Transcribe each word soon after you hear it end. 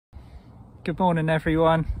Good morning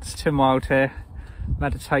everyone, it's Tim Wild here.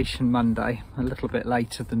 Meditation Monday, a little bit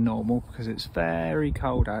later than normal because it's very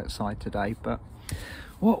cold outside today. But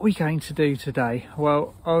what are we going to do today?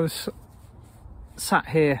 Well, I was sat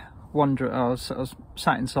here wondering, I was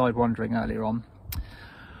sat inside wondering earlier on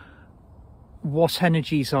what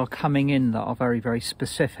energies are coming in that are very, very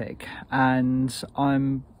specific. And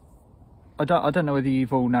I don't know whether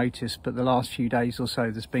you've all noticed, but the last few days or so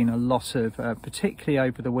there's been a lot of, particularly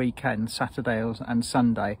over the weekend, Saturday and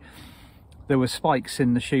Sunday, there were spikes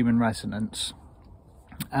in the Schumann resonance.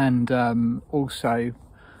 And also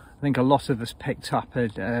I think a lot of us picked up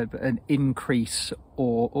an increase,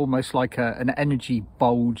 or almost like an energy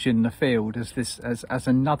bulge in the field as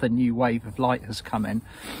another new wave of light has come in.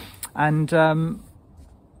 And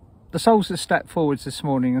the souls that stepped forwards this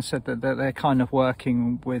morning and said that they're kind of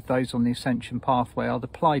working with those on the Ascension pathway are the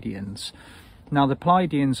Pleiadians. Now, the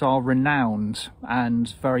Pleiadians are renowned and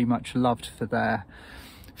very much loved for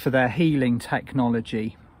their healing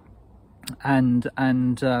technology, and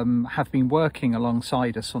have been working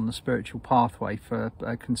alongside us on the spiritual pathway for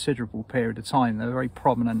a considerable period of time. They're very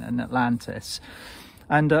prominent in Atlantis.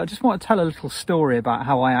 And I just want to tell a little story about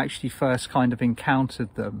how I actually first kind of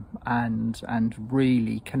encountered them and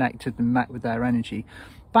really connected and met with their energy.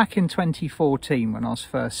 Back in 2014, when I was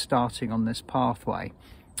first starting on this pathway,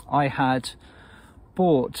 I had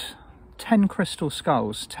bought 10 crystal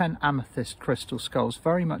skulls, 10 amethyst crystal skulls,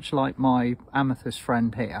 very much like my amethyst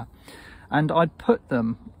friend here. And I'd put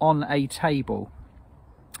them on a table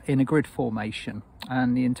in a grid formation.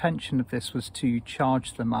 And the intention of this was to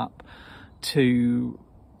charge them up, to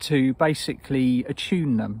basically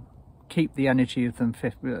attune them, keep the energy of them,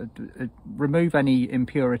 remove any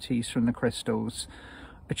impurities from the crystals,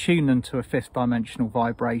 attune them to a fifth dimensional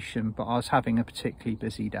vibration. But I was having a particularly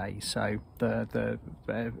busy day, so I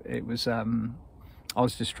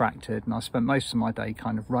was distracted, and I spent most of my day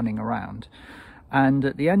kind of running around. And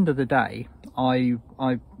at the end of the day, I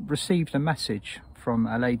received a message from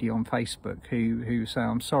a lady on Facebook who said,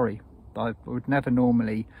 "I'm sorry, I would never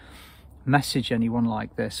normally message anyone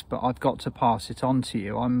like this, but I've got to pass it on to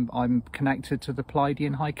you. I'm connected to the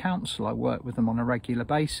Pleiadean High Council. I work with them on a regular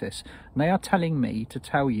basis, and they are telling me to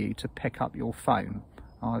tell you to pick up your phone."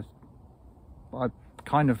 I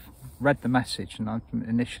kind of read the message, and I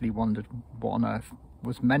initially wondered what on earth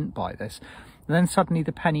was meant by this. And then suddenly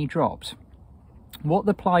the penny dropped. What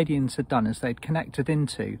the Pleiadians had done is they'd connected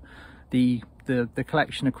into the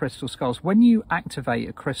collection of crystal skulls. When you activate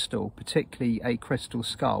a crystal, particularly a crystal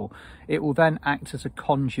skull, it will then act as a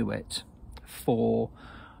conduit for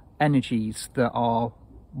energies that are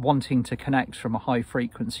wanting to connect from a high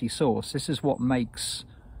frequency source. This is what makes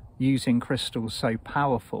using crystals so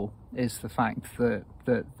powerful, is the fact that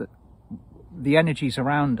the energies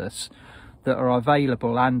around us that are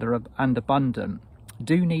available and abundant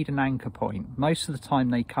do need an anchor point. Most of the time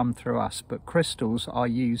they come through us, but crystals are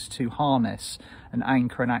used to harness and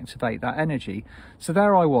anchor and activate that energy. So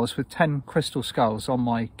there I was with 10 crystal skulls on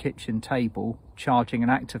my kitchen table, charging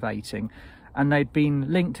and activating, and they'd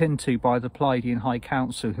been linked into by the Pleiadean High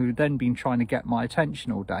Council, who had then been trying to get my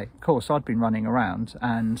attention all day. Of course, I'd been running around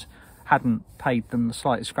and hadn't paid them the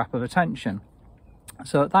slightest scrap of attention.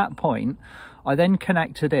 So at that point, I then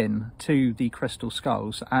connected in to the crystal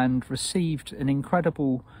skulls and received an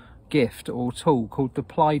incredible gift or tool called the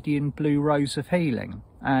Pleiadean Blue Rose of healing.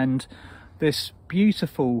 And this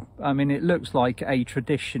beautiful, I mean, it looks like a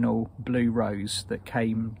traditional blue rose that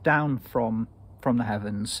came down from the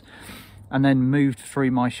heavens and then moved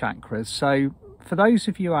through my chakras. So for those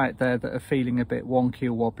of you out there that are feeling a bit wonky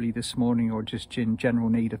or wobbly this morning, or just in general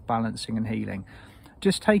need of balancing and healing,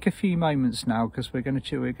 just take a few moments now, because we're going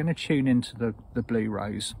to tune into the blue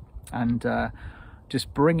rose and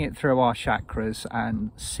just bring it through our chakras and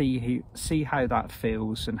see how that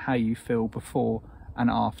feels and how you feel before and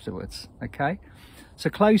afterwards. Okay, so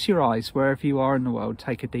close your eyes wherever you are in the world,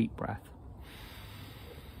 take a deep breath,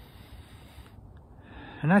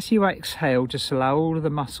 and as you exhale, just allow all of the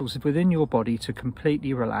muscles within your body to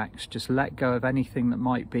completely relax. Just let go of anything that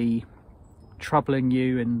might be troubling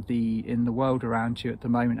you in the world around you at the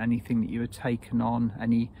moment, anything that you have taken on,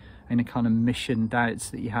 any kind of mission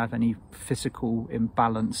doubts that you have, any physical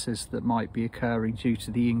imbalances that might be occurring due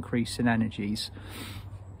to the increase in energies.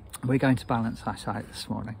 We're going to balance that out this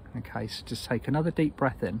morning. Okay, so just take another deep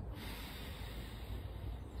breath in,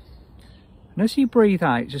 and as you breathe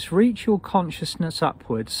out, just reach your consciousness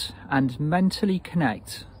upwards and mentally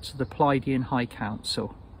connect to the Pleiadean High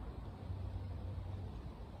Council.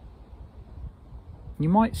 You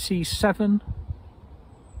might see 7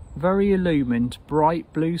 very illumined,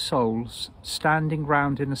 bright blue souls standing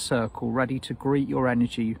round in a circle, ready to greet your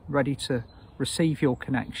energy, ready to receive your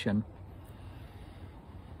connection.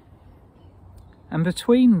 And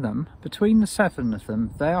between them, between the 7 of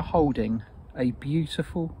them, they are holding a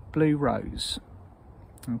beautiful blue rose.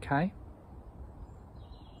 Okay?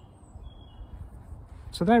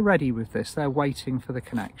 So they're ready with this, they're waiting for the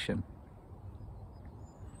connection.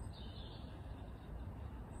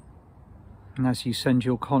 And as you send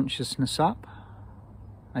your consciousness up,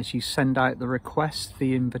 as you send out the request,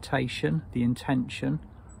 the invitation, the intention,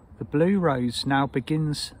 the blue rose now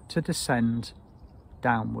begins to descend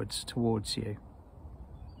downwards towards you.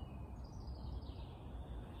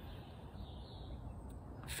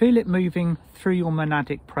 Feel it moving through your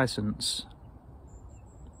monadic presence,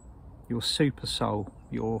 your super soul,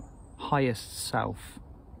 your highest self,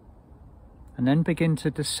 and then begin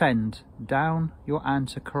to descend down your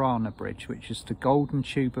Antakarana bridge, which is the golden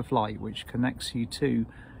tube of light which connects you to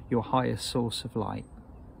your highest source of light.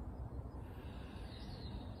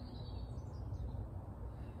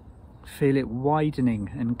 Feel it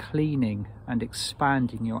widening and cleaning and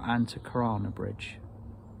expanding your Antakarana bridge.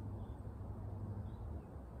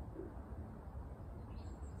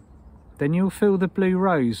 Then you'll feel the blue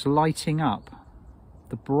rose lighting up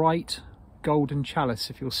the bright golden chalice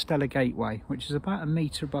of your stellar gateway, which is about 1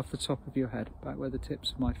 metre above the top of your head, about where the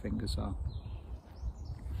tips of my fingers are.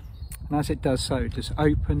 And as it does so, it just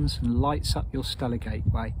opens and lights up your stellar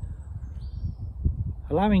gateway,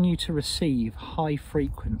 allowing you to receive high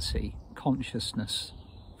frequency consciousness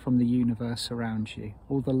from the universe around you,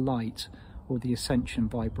 all the light, all the ascension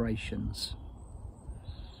vibrations.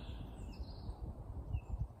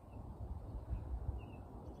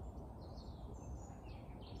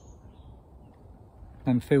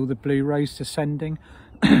 And feel the blue rose descending.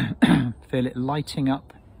 Feel it lighting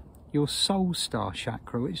up your soul star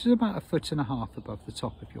chakra, which is about 1.5 foot above the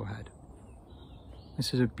top of your head.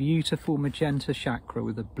 This is a beautiful magenta chakra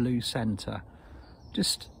with a blue centre.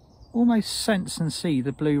 Just almost sense and see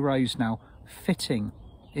the blue rose now fitting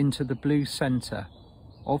into the blue centre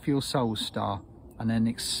of your soul star and then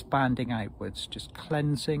expanding outwards, just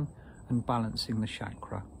cleansing and balancing the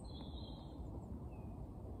chakra.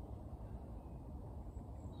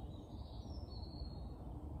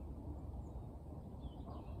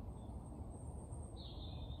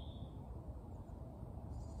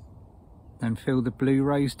 Then feel the blue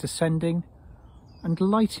rose descending and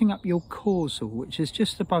lighting up your causal, which is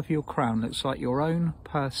just above your crown, looks like your own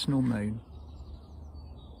personal moon.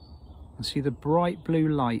 And see the bright blue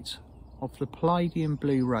light of the Pleiadean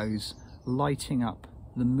Blue Rose lighting up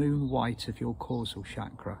the moon white of your causal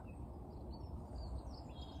chakra.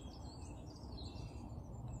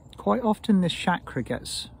 Quite often this chakra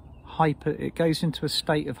gets it goes into a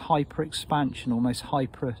state of hyper expansion, almost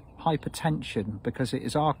hypertension, because it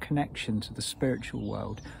is our connection to the spiritual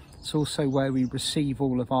world. It's also where we receive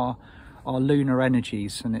all of our lunar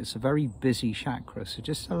energies, and it's a very busy chakra. So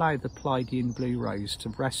just allow the Pleiadean Blue Rose to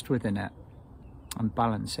rest within it and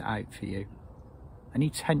balance it out for you. Any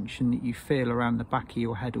tension that you feel around the back of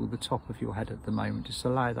your head or the top of your head at the moment, just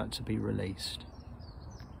allow that to be released.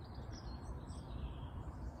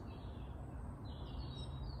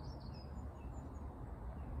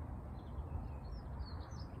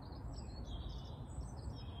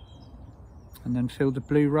 And then feel the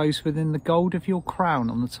blue rose within the gold of your crown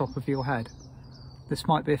on the top of your head. This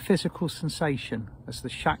might be a physical sensation as the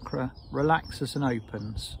chakra relaxes and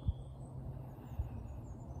opens.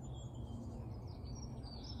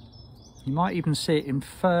 You might even see it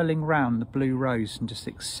unfurling round the blue rose and just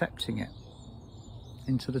accepting it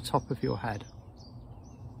into the top of your head.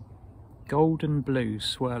 Gold and blue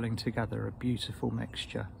swirling together, a beautiful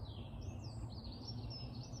mixture.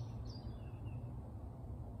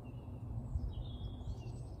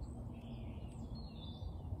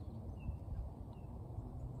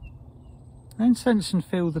 Then sense and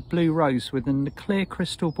feel the blue rose within the clear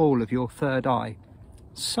crystal ball of your third eye.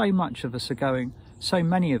 So many of us are going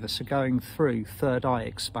through third eye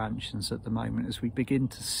expansions at the moment as we begin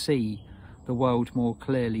to see the world more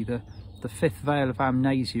clearly. The fifth veil of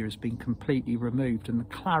amnesia has been completely removed, and the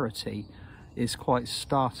clarity is quite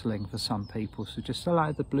startling for some people. So just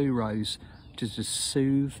allow the blue rose to just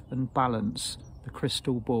soothe and balance the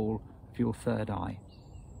crystal ball of your third eye.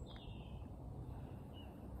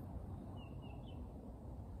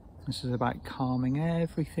 This is about calming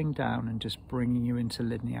everything down and just bringing you into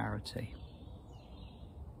linearity.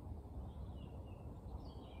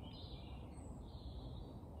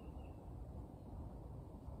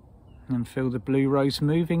 And feel the blue rose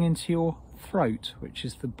moving into your throat, which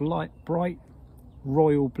is the bright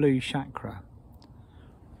royal blue chakra.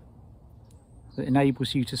 that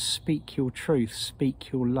enables you to speak your truth,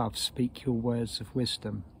 speak your love, speak your words of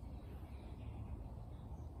wisdom.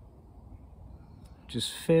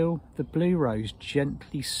 Just feel the blue rose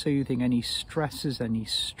gently soothing any stresses, any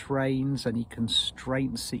strains, any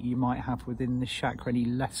constraints that you might have within this chakra, any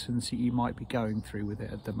lessons that you might be going through with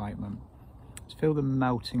it at the moment. Just feel them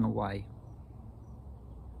melting away.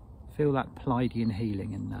 Feel that Pleiadean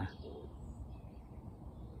healing in there.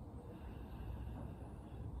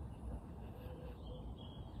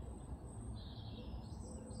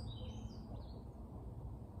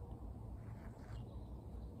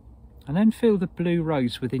 And then feel the blue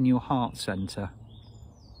rose within your heart center.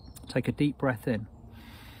 Take a deep breath in.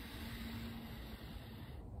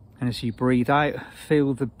 And as you breathe out,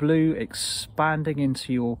 feel the blue expanding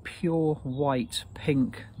into your pure white,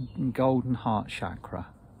 pink and golden heart chakra.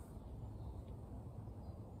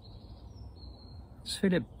 Just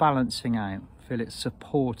feel it balancing out, feel it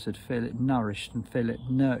supported, feel it nourished and feel it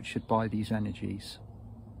nurtured by these energies.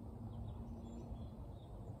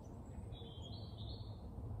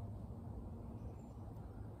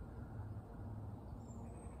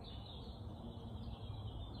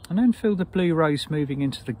 And then feel the blue rose moving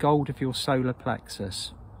into the gold of your solar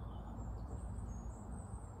plexus.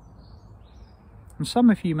 And some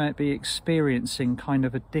of you might be experiencing kind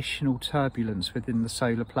of additional turbulence within the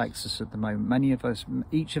solar plexus at the moment. Many of us,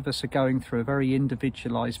 each of us are going through a very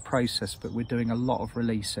individualized process, but we're doing a lot of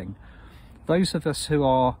releasing. Those of us who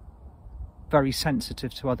are very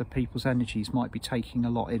sensitive to other people's energies might be taking a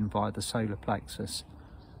lot in via the solar plexus.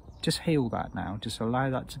 Just heal that now. Just allow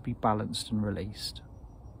that to be balanced and released.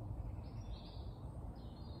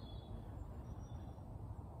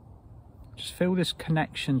 Just feel this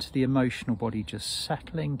connection to the emotional body just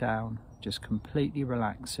settling down, just completely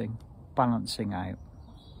relaxing, balancing out,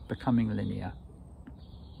 becoming linear.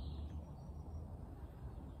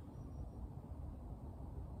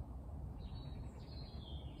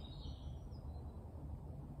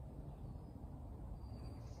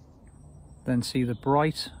 Then see the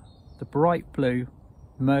bright blue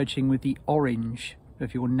merging with the orange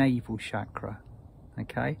of your navel chakra.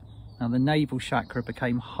 Okay? Now the navel chakra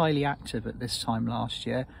became highly active at this time last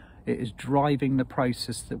year. It is driving the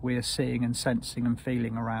process that we are seeing and sensing and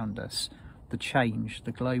feeling around us. The change,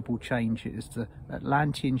 the global change. It is the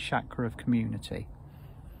Atlantean chakra of community.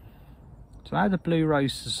 So allow the blue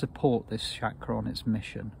rose to support this chakra on its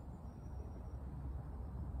mission.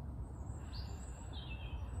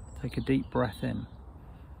 Take a deep breath in.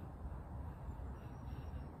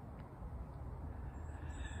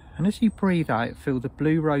 And as you breathe out, feel the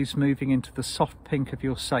blue rose moving into the soft pink of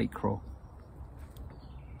your sacral.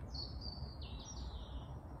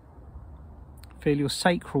 Feel your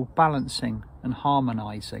sacral balancing and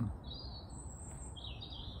harmonizing.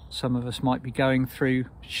 Some of us might be going through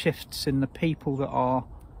shifts in the people that are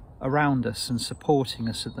around us and supporting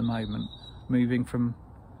us at the moment. Moving from,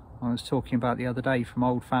 I was talking about the other day, from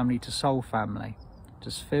old family to soul family.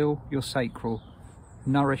 Just feel your sacral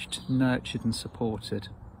nourished, nurtured and supported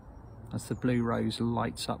as the blue rose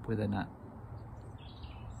lights up within it.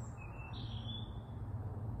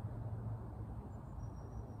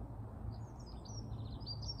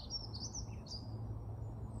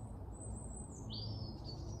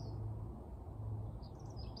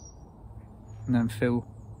 And then feel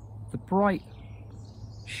the bright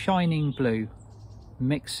shining blue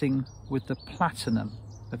mixing with the platinum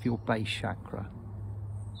of your base chakra.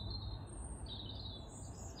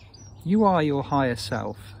 You are your higher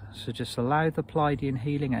self, so just allow the Pleiadean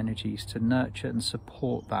healing energies to nurture and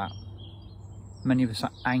support that. Many of us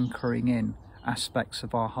are anchoring in aspects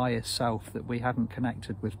of our higher self that we haven't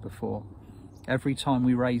connected with before. Every time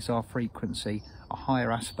we raise our frequency, a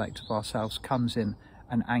higher aspect of ourselves comes in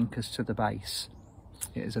and anchors to the base.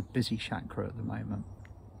 It is a busy chakra at the moment.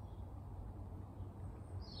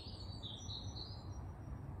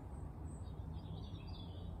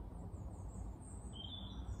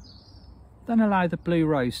 Then allow the blue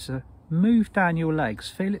rose to move down your legs.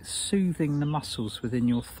 Feel it soothing the muscles within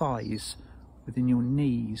your thighs, within your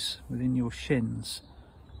knees, within your shins.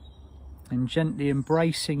 And gently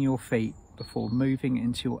embracing your feet before moving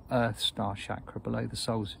into your earth star chakra below the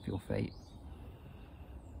soles of your feet.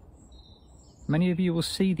 Many of you will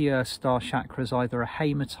see the earth star chakra as either a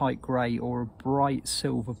hematite grey or a bright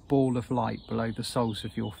silver ball of light below the soles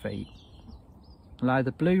of your feet. Allow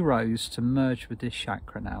the blue rose to merge with this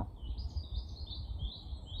chakra now.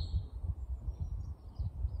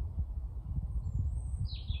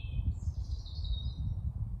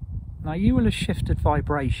 Now you will have shifted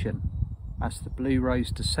vibration as the blue rose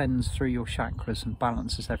descends through your chakras and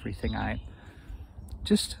balances everything out.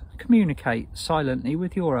 just communicate silently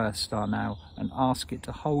with your Earth Star now and ask it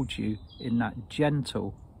to hold you in that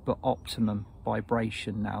gentle but optimum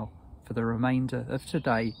vibration now for the remainder of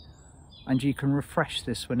today. And you can refresh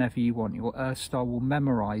this whenever you want. Your Earth Star will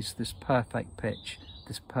memorize this perfect pitch,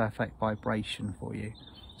 this perfect vibration for you.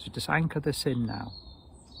 So just anchor this in now.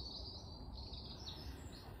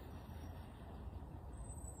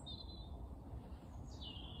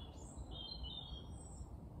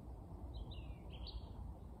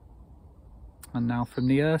 And now from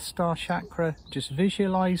the Earth Star chakra, just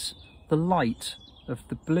visualize the light of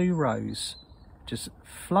the blue rose just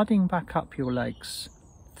flooding back up your legs,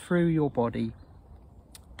 through your body,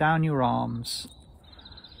 down your arms.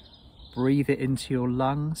 Breathe it into your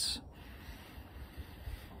lungs.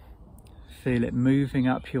 Feel it moving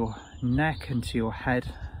up your neck into your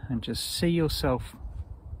head, and just see yourself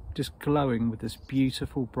just glowing with this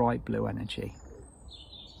beautiful bright blue energy.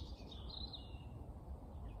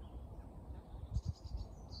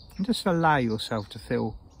 And just allow yourself to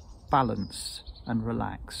feel balanced and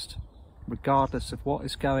relaxed. Regardless of what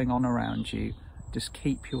is going on around you, just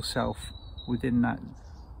keep yourself within that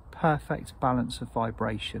perfect balance of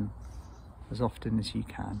vibration as often as you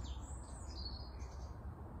can.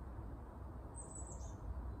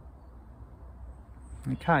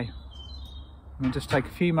 Okay, I'll just take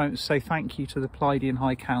a few moments to say thank you to the Pleiadean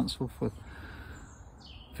High Council for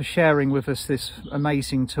sharing with us this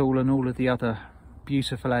amazing tool and all of the other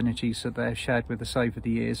beautiful energies that they've shared with us over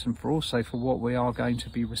the years, and for what we are going to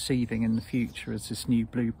be receiving in the future as this new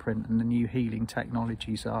blueprint and the new healing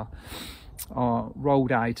technologies are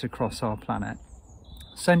rolled out across our planet.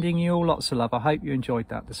 Sending you all lots of love. I hope you enjoyed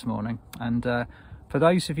that this morning. And for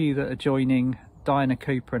those of you that are joining Diana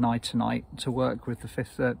Cooper and I tonight to work with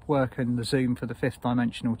work in the Zoom for the fifth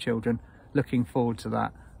dimensional children, looking forward to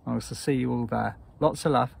that. I'll see you all there. Lots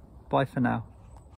of love. Bye for now.